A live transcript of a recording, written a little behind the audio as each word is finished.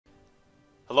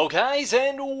Hello guys,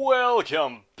 and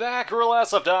welcome back. Where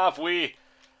last left off, we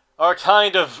are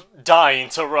kind of dying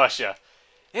to Russia.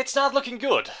 It's not looking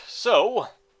good. So,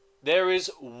 there is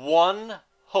one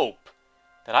hope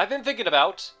that I've been thinking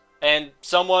about, and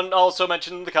someone also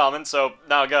mentioned in the comments, so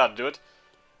now I gotta do it.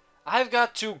 I've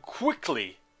got to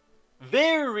quickly,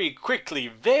 very quickly,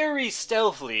 very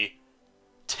stealthily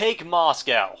take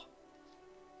Moscow.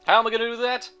 How am I gonna do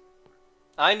that?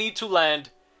 I need to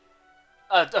land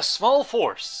a small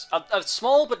force, a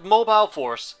small but mobile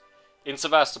force in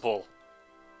Sevastopol.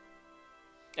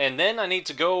 And then I need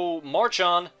to go march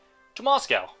on to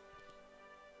Moscow.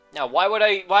 Now,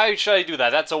 why should I do that?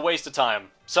 That's a waste of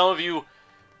time. Some of you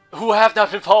who have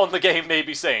not been following the game may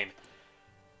be saying.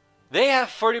 They have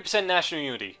 30% national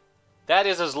unity. That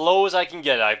is as low as I can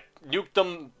get. I've nuked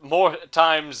them more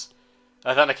times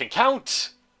than I can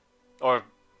count. Or,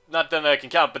 not that I can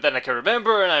count, but then I can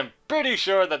remember, and I'm pretty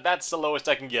sure that that's the lowest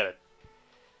I can get it.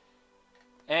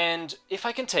 And if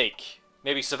I can take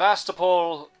maybe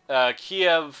Sevastopol,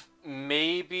 Kiev,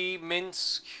 maybe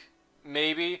Minsk,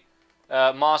 maybe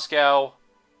Moscow,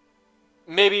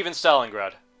 maybe even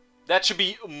Stalingrad. That should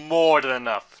be more than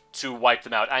enough to wipe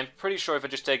them out. I'm pretty sure if I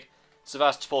just take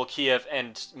Sevastopol, Kiev,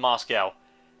 and Moscow,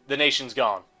 the nation's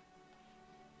gone.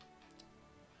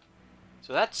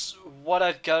 So that's what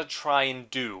I've got to try and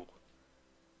do.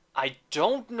 I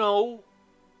don't know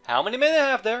how many men I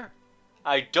have there.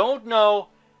 I don't know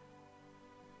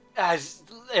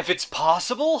if it's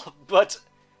possible, but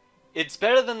it's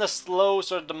better than the slow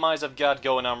sort of demise I've got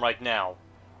going on right now.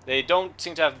 They don't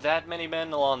seem to have that many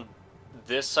men along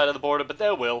this side of the border, but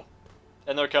they will.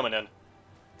 And they're coming in.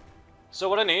 So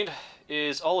what I need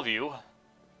is all of you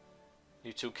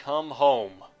need to come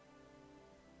home.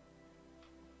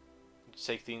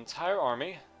 Take the entire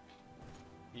army.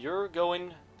 You're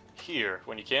going here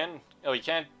when you can. Oh, you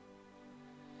can't.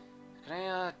 Can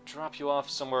I drop you off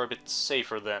somewhere a bit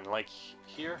safer then? Like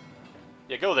here?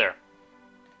 Yeah, go there.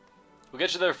 We'll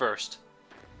get you there first.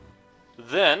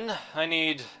 Then I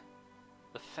need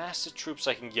the fastest troops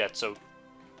I can get. So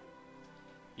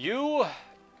you,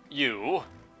 and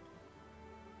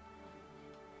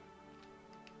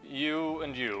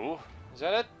you. Is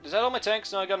that it? Is that all my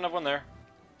tanks? No, I got another one there.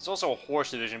 There's also a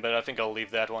horse division, but I think I'll leave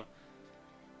that one.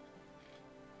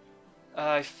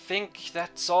 I think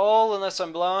that's all, unless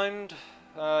I'm blind.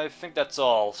 I think that's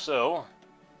all. So,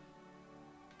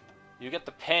 you get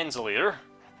the Panzerleader.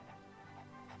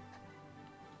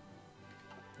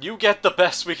 You get the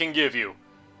best we can give you.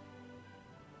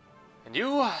 And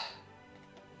you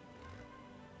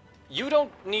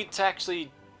don't need to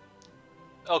actually...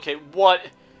 Okay, what?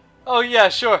 Oh yeah,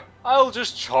 sure. I'll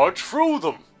just charge through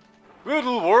them.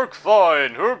 It'll work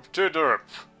fine, herp to derp.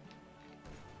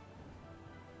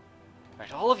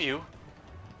 Alright, all of you.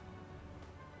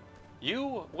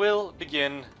 You will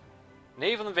begin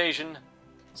naval invasion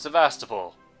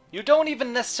Sevastopol. You don't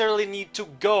even necessarily need to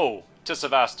go to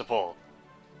Sevastopol.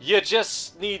 You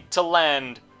just need to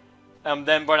land and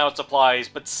then burn out supplies,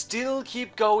 but still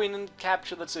keep going and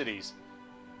capture the cities.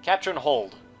 Capture and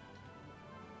hold.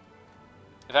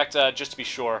 In fact, just to be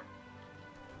sure...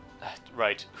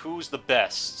 Right, who's the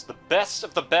best? The best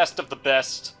of the best of the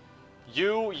best.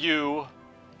 You.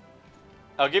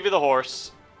 I'll give you the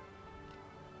horse.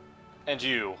 And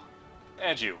you.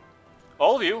 And you.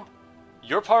 All of you,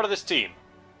 you're part of this team.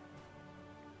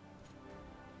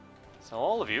 So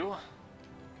all of you,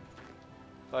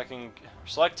 if I can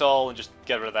select all and just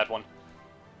get rid of that one.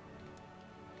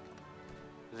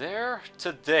 There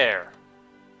to there.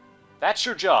 That's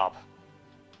your job.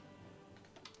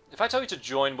 If I tell you to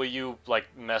join, will you, like,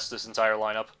 mess this entire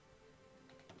lineup?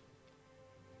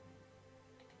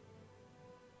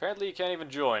 Apparently you can't even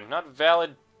join. Not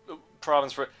valid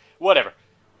province for... Whatever.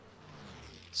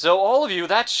 So, all of you,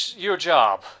 that's your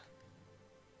job.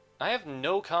 I have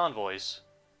no convoys.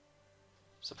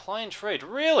 Supply and trade.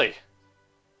 Really?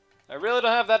 I really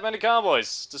don't have that many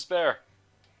convoys to spare.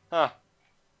 Huh.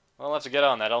 Well, I'll have to get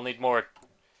on that. I'll need more...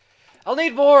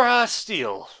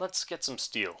 steel. Let's get some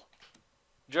steel.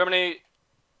 Germany,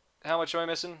 how much am I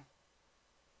missing?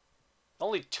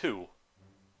 Only 2.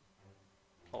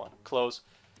 Hold on, close.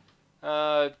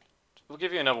 We'll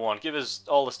give you another one. Give us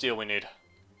all the steel we need.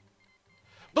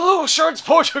 Blue Shirts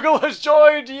Portugal has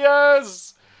joined,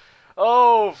 yes!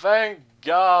 Oh, thank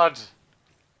God.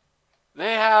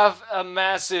 They have a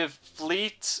massive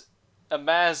fleet, a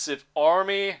massive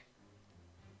army,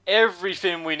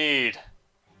 everything we need.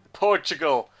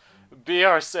 Portugal, be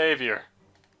our savior.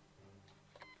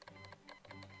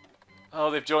 Oh,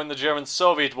 they've joined the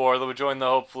German-Soviet war. They'll join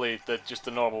hopefully, just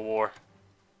the normal war.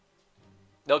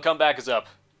 They'll come back us up.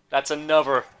 That's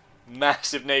another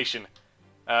massive nation.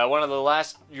 One of the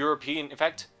last European... In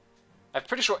fact, I'm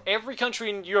pretty sure every country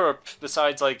in Europe,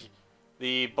 besides, like,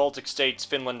 the Baltic states,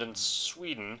 Finland, and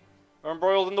Sweden, are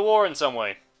embroiled in the war in some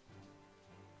way.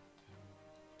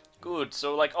 Good,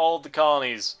 so, like, all of the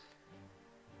colonies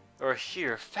are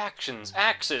here. Factions.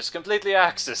 Axis. Completely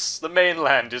Axis. The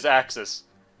mainland is Axis.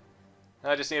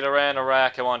 I just need Iran,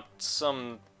 Iraq. I want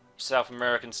some South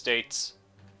American states.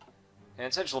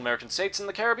 And Central American states in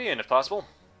the Caribbean, if possible.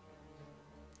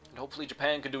 And hopefully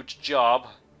Japan can do its job.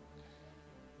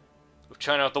 With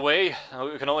China out the way,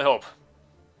 we can only hope.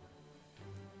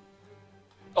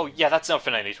 Oh, yeah, that's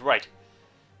something I need. Right.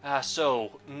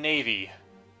 So, Navy.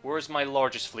 Where's my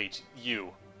largest fleet?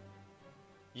 You.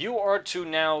 You are to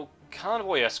now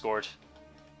convoy escort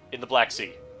in the Black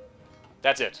Sea.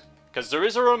 That's it. Because there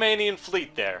is a Romanian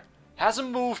fleet there.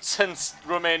 Hasn't moved since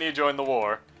Romania joined the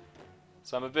war.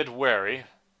 So I'm a bit wary.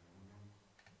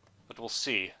 But we'll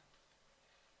see.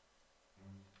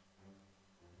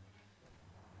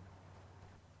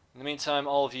 In the meantime,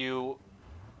 all of you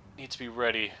need to be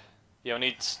ready. You know,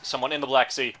 need someone in the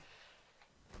Black Sea.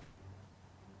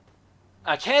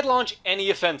 I can't launch any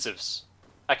offensives.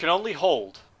 I can only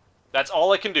hold. That's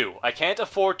all I can do. I can't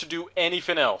afford to do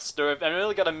anything else. I've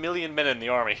only got 1 million men in the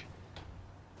army.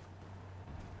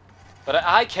 But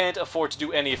I can't afford to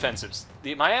do any offensives.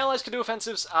 My allies can do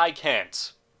offensives, I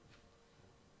can't.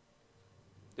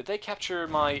 Did they capture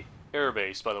my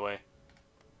airbase, by the way?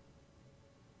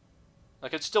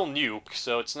 Like, it's still nuke,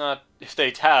 so it's not... If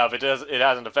they have, it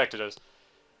hasn't affected us.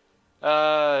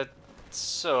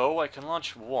 So, I can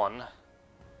launch one.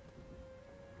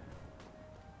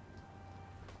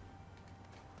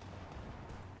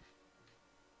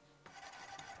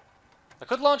 I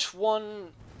could launch one,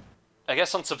 I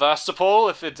guess, on Sevastopol,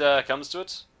 if it comes to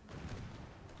it.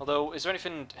 Although, is there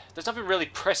anything... There's nothing really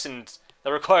pressing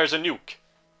that requires a nuke.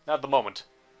 Not at the moment.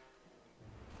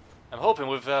 I'm hoping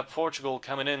with Portugal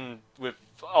coming in with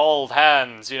all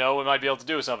hands, you know, we might be able to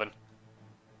do something.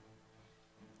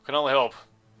 Can only hope.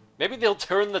 Maybe they'll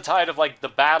turn the tide of, like, the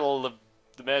battle of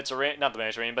the Mediterranean... Not the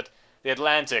Mediterranean, but the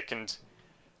Atlantic, and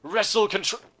wrestle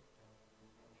control...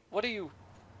 What are you...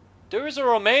 There is a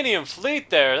Romanian fleet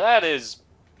there. That is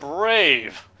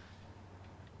brave.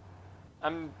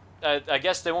 I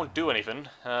guess they won't do anything,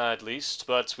 at least.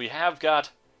 But we have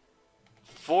got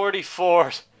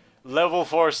 44 level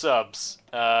 4 subs.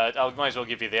 I might as well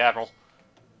give you the Admiral.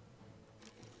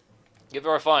 Give it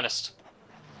our finest.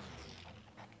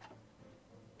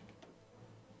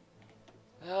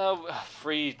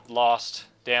 Free, lost.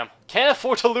 Damn. Can't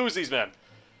afford to lose these men.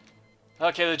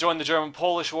 Okay, they joined the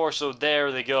German-Polish War, so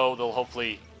there they go. They'll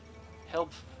hopefully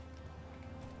help.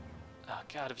 Oh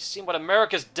god, have you seen what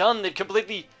America's done? They've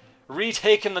completely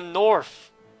retaken the North.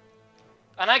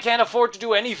 And I can't afford to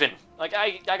do anything. Like,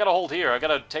 I gotta hold here. I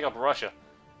gotta take up Russia.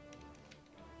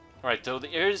 Alright, though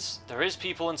there is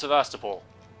people in Sevastopol.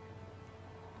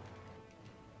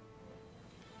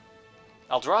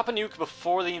 I'll drop a nuke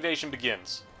before the invasion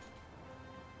begins.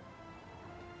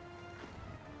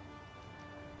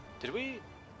 Did we?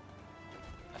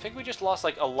 I think we just lost,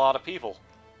 like, a lot of people.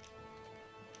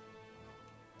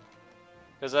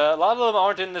 Because a lot of them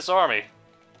aren't in this army.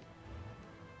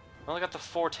 I only got the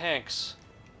 4 tanks.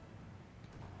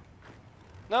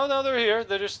 No, they're here.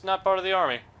 They're just not part of the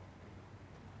army.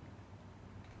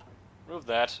 Remove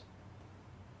that.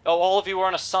 Oh, all of you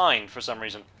aren't assigned for some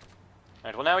reason.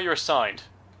 Alright, well now you're assigned.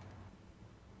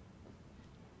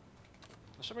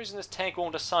 For some reason this tank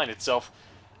won't assign itself.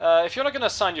 If you're not going to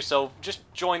assign yourself, just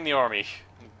join the army.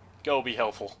 Go be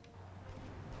helpful.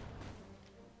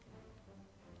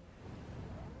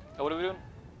 Oh, what are we doing?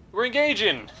 We're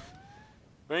engaging!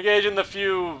 We're engaging the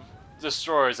few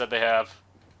destroyers that they have.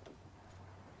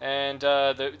 And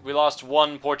we lost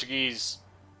 1 Portuguese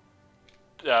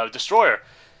destroyer.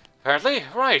 Apparently,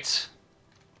 right.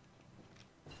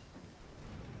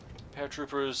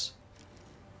 Paratroopers.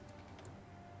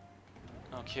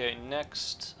 Okay,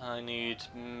 next I need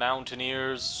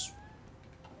mountaineers.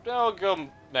 I'll go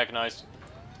mechanized.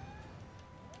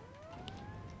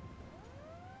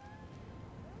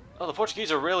 Oh, the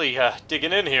Portuguese are really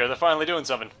digging in here. They're finally doing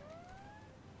something.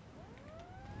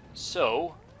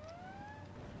 So,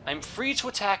 I'm free to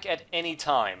attack at any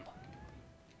time.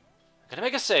 I'm gonna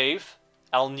make a save.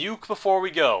 I'll nuke before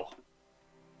we go.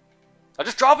 I'll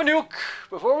just drop a nuke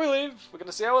before we leave. We're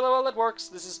gonna see how well that works.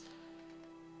 This is...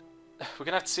 We're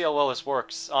gonna have to see how well this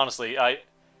works. Honestly, I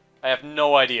have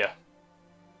no idea.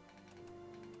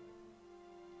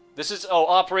 This is... Oh,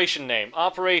 Operation name.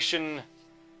 Operation...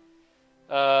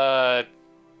 Damn,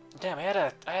 I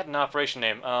had an operation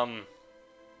name.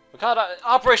 We call it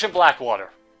Operation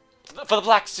Blackwater. For the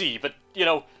Black Sea, but you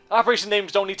know, operation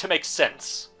names don't need to make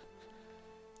sense.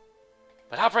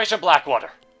 But Operation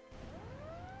Blackwater.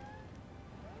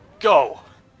 Go!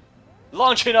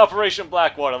 Launching Operation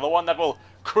Blackwater, the one that will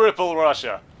cripple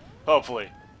Russia. Hopefully.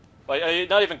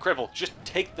 Not even cripple, just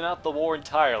take them out the war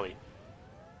entirely.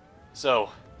 So,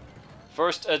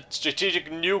 first, a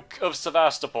strategic nuke of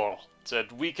Sevastopol to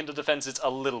weaken the defenses a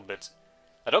little bit.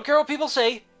 I don't care what people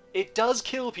say, it does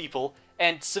kill people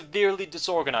and severely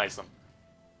disorganize them.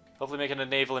 Hopefully making a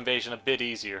naval invasion a bit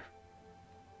easier.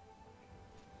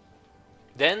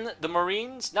 Then, the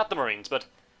Marines, not the Marines, but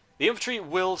the infantry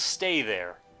will stay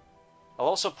there. I'll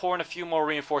also pour in a few more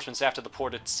reinforcements after the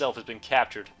port itself has been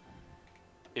captured.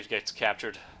 If it gets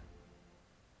captured.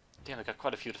 Damn, I got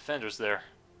quite a few defenders there.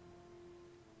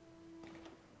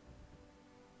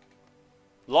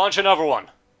 Launch another one!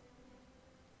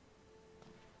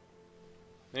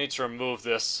 I need to remove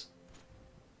this.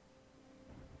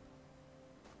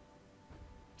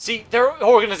 See, their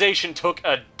organization took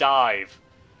a dive.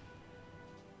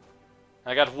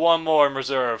 I got one more in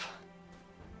reserve.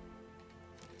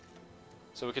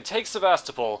 So we can take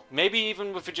Sevastopol. Maybe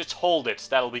even if we just hold it,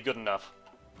 that'll be good enough.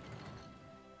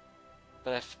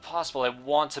 But if possible, I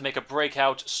want to make a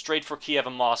breakout straight for Kiev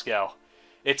and Moscow.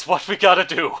 It's what we gotta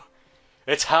do.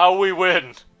 It's how we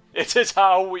win. It is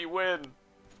how we win.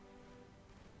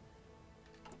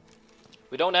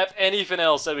 We don't have anything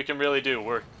else that we can really do.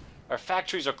 Our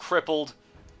factories are crippled.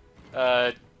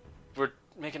 We're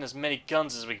making as many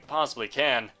guns as we possibly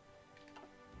can.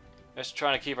 Just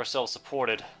trying to keep ourselves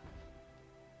supported.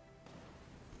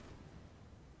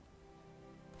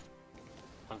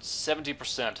 On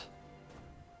 70%.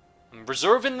 I'm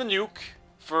reserving the nuke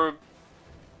for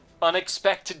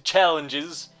unexpected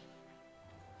challenges.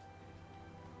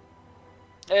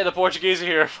 Hey, the Portuguese are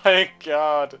here. Thank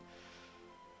God.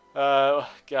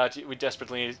 God, we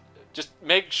desperately need... Just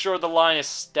make sure the line is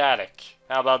static.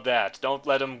 How about that? Don't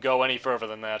let them go any further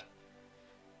than that.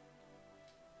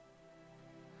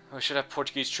 We should have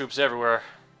Portuguese troops everywhere.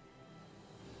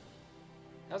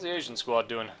 How's the Asian squad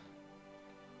doing?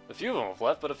 A few of them have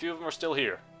left, but a few of them are still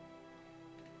here.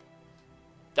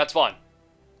 That's fine.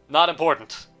 Not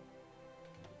important.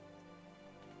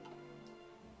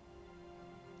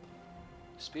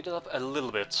 Speed it up a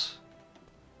little bit.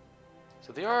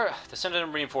 So they're sending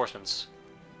in reinforcements.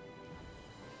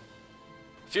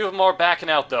 A few of them are backing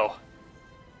out, though.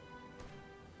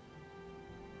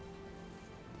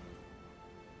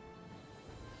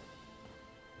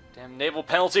 Damn naval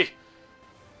penalty.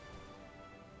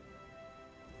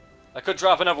 I could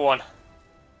drop another one.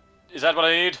 Is that what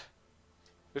I need?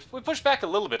 We pushed back a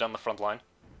little bit on the front line.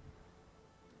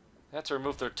 They had to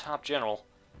remove their top general.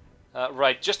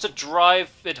 Right, just to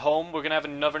drive it home, we're gonna have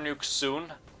another nuke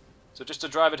soon. So just to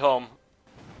drive it home,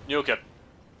 nuke it.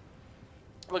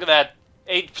 Look at that,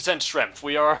 8% strength.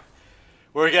 We're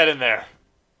getting there.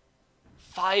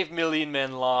 5 million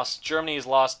men lost. Germany has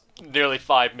lost nearly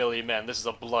 5 million men. This is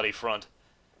a bloody front.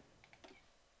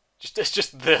 It's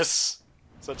just this.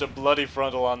 Such a bloody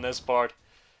frontal on this part.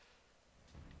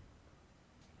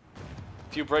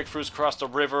 A few breakthroughs across the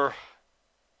river.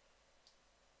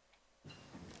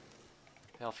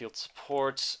 Battlefield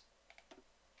support.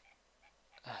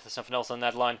 There's nothing else on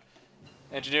that line.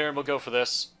 Engineering will go for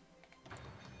this.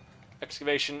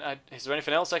 Excavation. Is there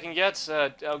anything else I can get?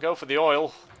 I'll go for the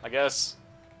oil, I guess.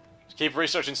 Just keep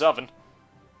researching something.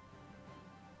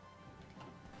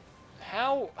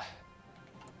 How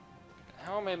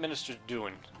are my ministers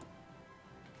doing?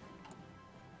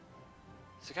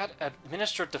 So I got a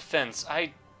Minister of Defense.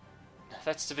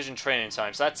 That's division training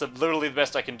time, so that's literally the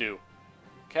best I can do.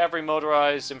 Cavalry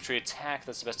motorized, infantry attack,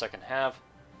 that's the best I can have.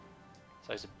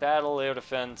 Size of battle, air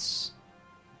defense.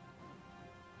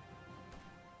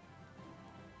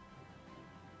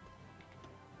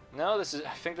 No, I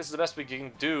think this is the best we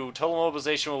can do. Total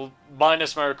mobilization will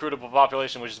minus my recruitable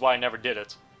population, which is why I never did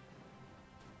it.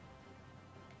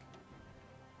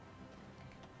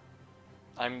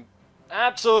 I'm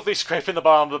absolutely scraping the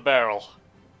bottom of the barrel.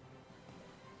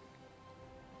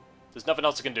 There's nothing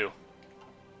else I can do.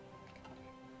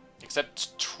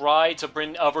 Except try to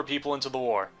bring other people into the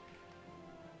war.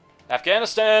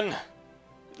 Afghanistan,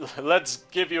 let's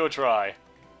give you a try.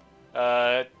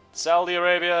 Saudi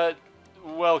Arabia,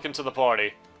 welcome to the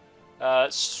party.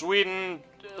 Sweden,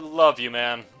 love you,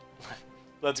 man.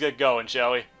 Let's get going,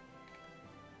 shall we?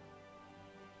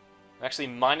 I'm actually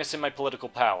minusing my political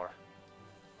power.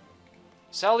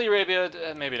 Saudi Arabia,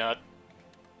 maybe not.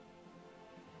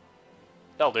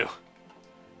 That'll do.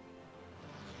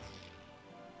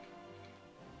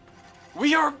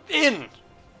 We are in!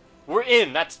 We're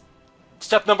in! That's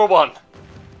step number 1.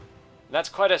 That's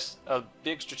quite a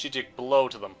big strategic blow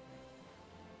to them.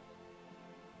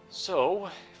 So,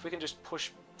 if we can just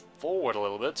push forward a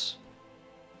little bit.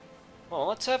 Well,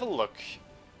 let's have a look.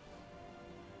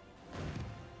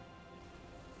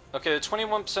 Okay,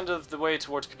 21% of the way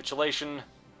towards capitulation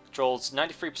controls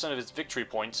 93% of its victory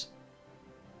points.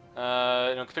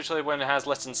 Capitulate when it has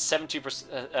less than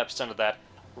 70% of that.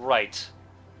 Right.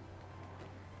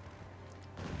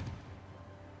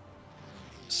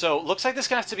 So, looks like this is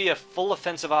going to have to be a full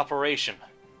offensive operation.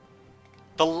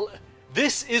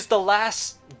 This is the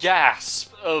last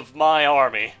gasp of my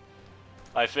army,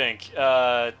 I think.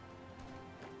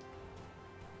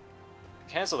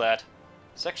 Cancel that.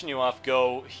 Section you off,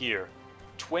 go here.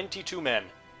 22 men.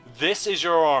 This is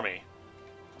your army.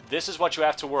 This is what you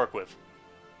have to work with.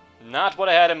 Not what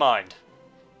I had in mind.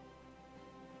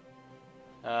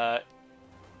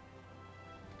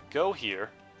 Go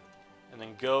here. And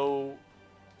then go...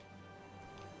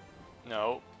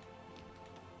 No.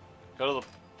 Go to the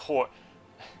port.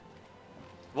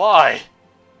 Why?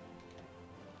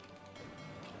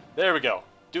 There we go.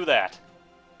 Do that.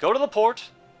 Go to the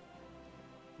port.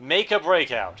 Make a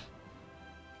breakout.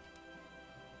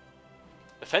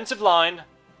 Offensive line.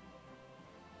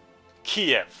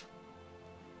 Kiev.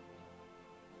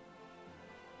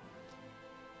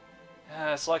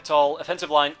 Select all.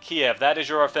 Offensive line. Kiev. That is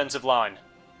your offensive line.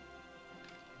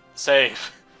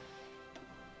 Save.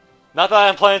 Not that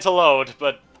I'm planning to load,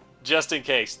 but just in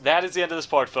case. That is the end of this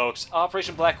part, folks.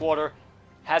 Operation Blackwater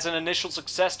has an initial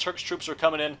success. Turkish troops are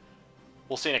coming in.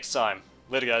 We'll see you next time.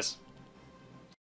 Later, guys.